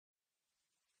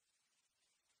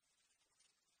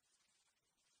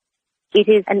It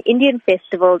is an Indian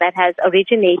festival that has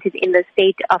originated in the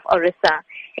state of Orissa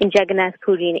in Jagannath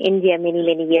Puri in India many,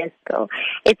 many years ago.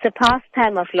 It's a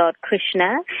pastime of Lord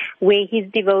Krishna where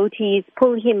his devotees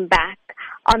pull him back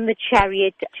on the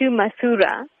chariot to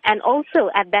Mathura, and also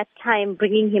at that time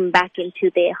bringing him back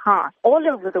into their heart. All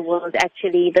over the world,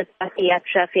 actually, the Rath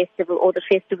Yatra festival or the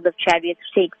Festival of Chariots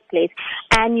takes place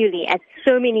annually at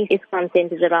so many ISKCON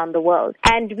centers around the world.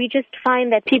 And we just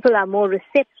find that people are more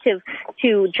receptive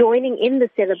to joining in the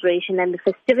celebration and the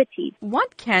festivities.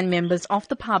 What can members of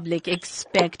the public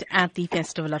expect at the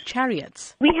Festival of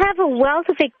Chariots? We have a wealth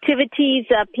of activities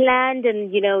planned,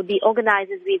 and, the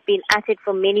organizers, we've been at it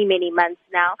for many, many months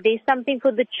now. There's something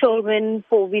for the children.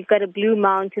 We've got a Blue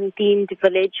Mountain themed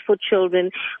village for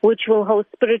children, which will host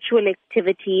spiritual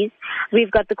activities.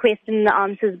 We've got the question and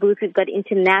answers booth. We've got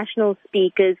international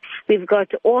speakers. We've got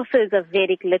authors of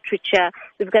Vedic literature.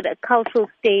 We've got a cultural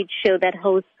stage show that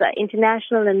hosts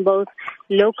international and both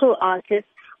local artists.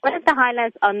 One of the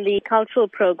highlights on the cultural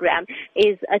program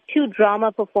is 2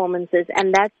 drama performances,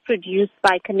 and that's produced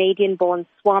by Canadian-born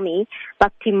Swami,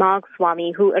 Bhakti Marg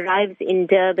Swami, who arrives in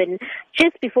Durban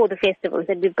just before the festivals.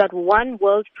 And we've got one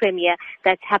world premiere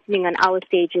that's happening on our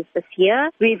stages this year.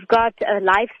 We've got a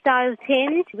lifestyle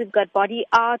tent. We've got body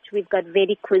art. We've got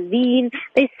Vedic cuisine.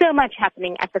 There's so much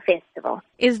happening at the festival.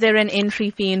 Is there an entry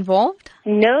fee involved?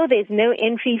 No, there's no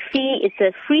entry fee. It's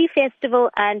a free festival,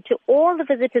 and to all the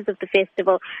visitors of the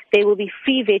festival, there will be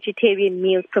free vegetarian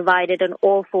meals provided on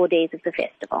all 4 days of the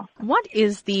festival. What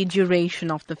is the duration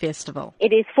of the festival?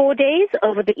 It is 4 days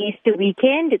over the Easter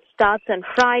weekend. It starts on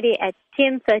Friday at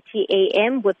 10:30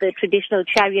 a.m. with the traditional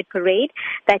chariot parade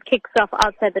that kicks off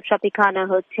outside the Tropicana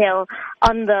Hotel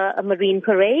on the Marine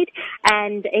Parade.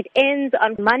 And it ends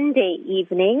on Monday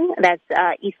evening, that's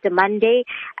Easter Monday,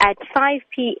 at 5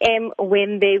 p.m.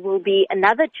 when there will be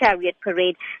another chariot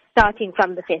parade starting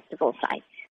from the festival site.